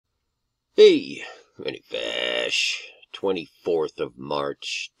Hey, Rennie Bash, 24th of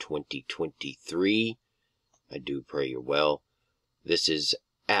March, 2023. I do pray you're well. This is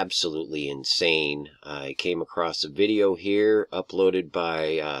absolutely insane. I came across a video here uploaded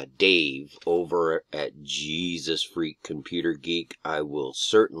by Dave over at Jesus Freak Computer Geek. I will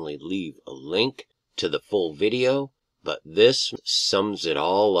certainly leave a link to the full video, but this sums it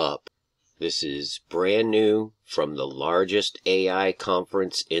all up. This is brand new from the largest AI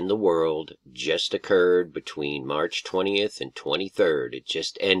conference in the world. Just occurred between March 20th and 23rd. It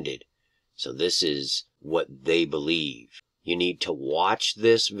just ended. So this is what they believe. You need to watch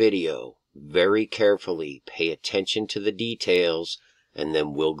this video very carefully, pay attention to the details, and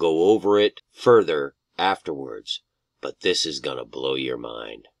then we'll go over it further afterwards. But this is gonna blow your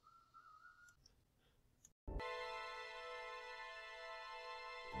mind.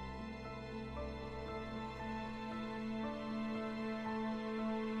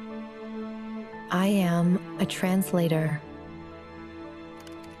 I am a translator,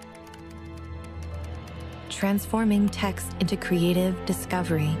 transforming text into creative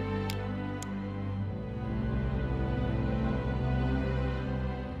discovery.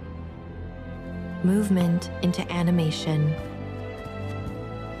 Movement into animation,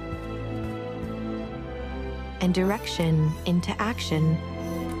 and direction into action.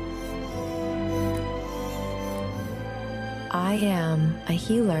 I am a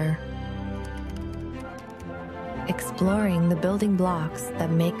healer, exploring the building blocks that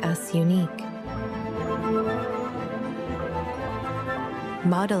make us unique.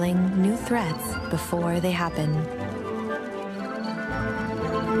 Modeling new threats before they happen.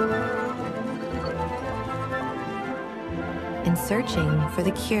 And searching for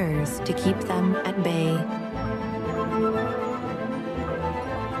the cures to keep them at bay.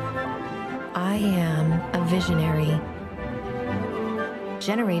 I am a visionary,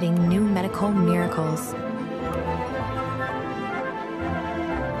 generating new medical miracles.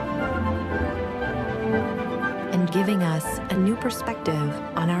 And giving us a new perspective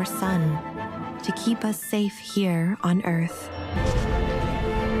on our sun to keep us safe here on Earth.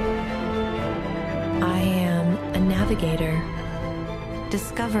 I am a navigator,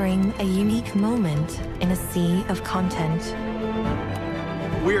 discovering a unique moment in a sea of content.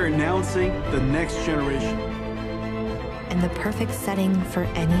 We're announcing the next generation. And the perfect setting for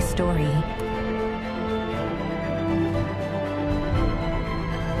any story.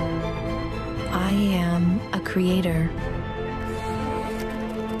 I am a creator,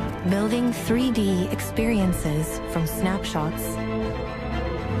 building 3D experiences from snapshots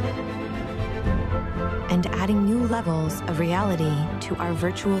and adding new levels of reality to our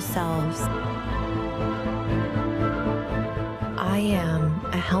virtual selves. I am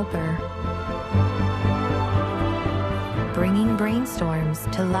a helper, bringing brainstorms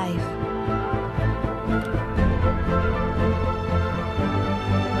to life.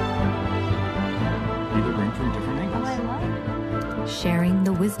 From different angles. Oh, I love it. Sharing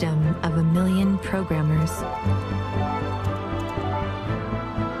the wisdom of a million programmers.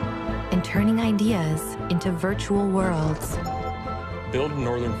 And turning ideas into virtual worlds. Build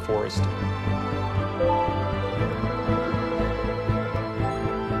northern forest.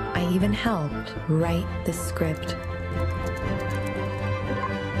 I even helped write the script.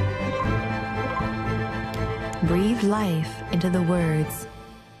 Breathe life into the words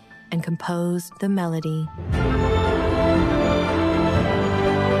and compose the melody.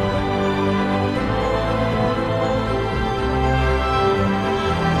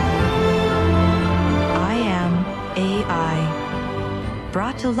 I am AI,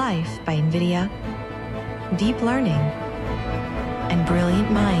 brought to life by NVIDIA, deep learning, and brilliant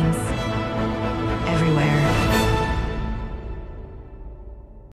minds everywhere.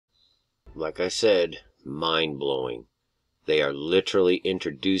 Like I said, mind-blowing. They are literally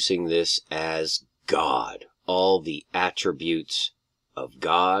introducing this as God. All the attributes of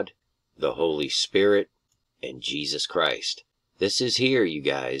God, the Holy Spirit, and Jesus Christ. This is here, you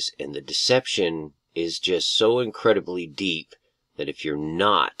guys, and the deception is just so incredibly deep that if you're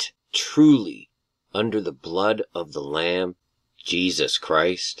not truly under the blood of the Lamb, Jesus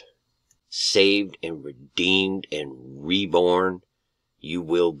Christ, saved and redeemed and reborn, you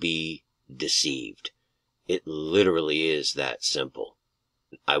will be deceived. It literally is that simple.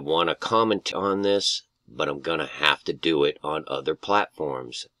 I want to comment on this, but I'm going to have to do it on other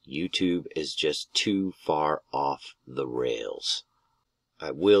platforms. YouTube is just too far off the rails.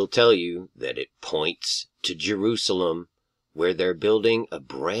 I will tell you that it points to Jerusalem, where they're building a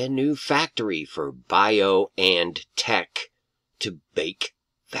brand new factory for bio and tech to bake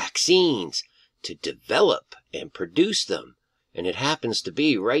vaccines, to develop and produce them. And it happens to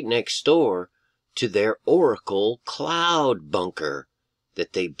be right next door to their Oracle cloud bunker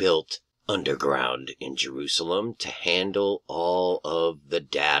that they built underground in Jerusalem to handle all of the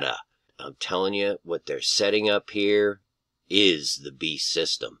data. I'm telling you, what they're setting up here is the beast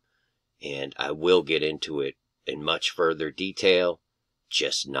system. And I will get into it in much further detail,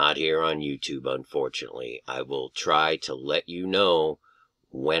 just not here on YouTube, unfortunately. I will try to let you know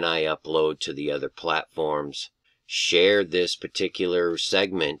when I upload to the other platforms. Share this particular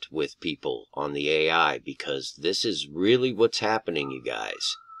segment with people on the AI, because this is really what's happening, you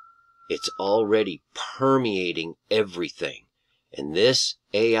guys. It's already permeating everything. And this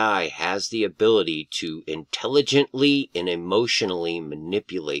AI has the ability to intelligently and emotionally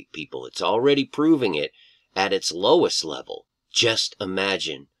manipulate people. It's already proving it at its lowest level. Just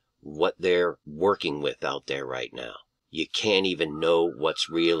imagine what they're working with out there right now. You can't even know what's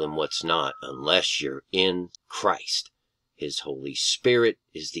real and what's not unless you're in Christ. His Holy Spirit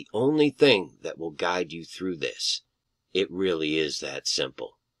is the only thing that will guide you through this. It really is that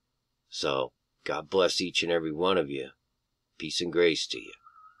simple. So, God bless each and every one of you. Peace and grace to you.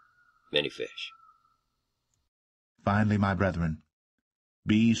 Many fish. Finally, my brethren,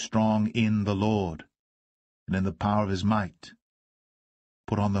 be strong in the Lord, and in the power of his might.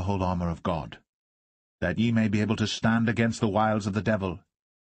 Put on the whole armor of God, that ye may be able to stand against the wiles of the devil.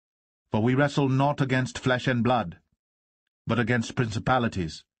 For we wrestle not against flesh and blood, but against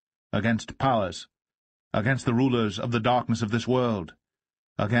principalities, against powers, against the rulers of the darkness of this world,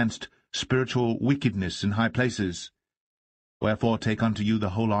 against spiritual wickedness in high places. Wherefore take unto you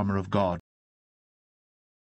the whole armor of God,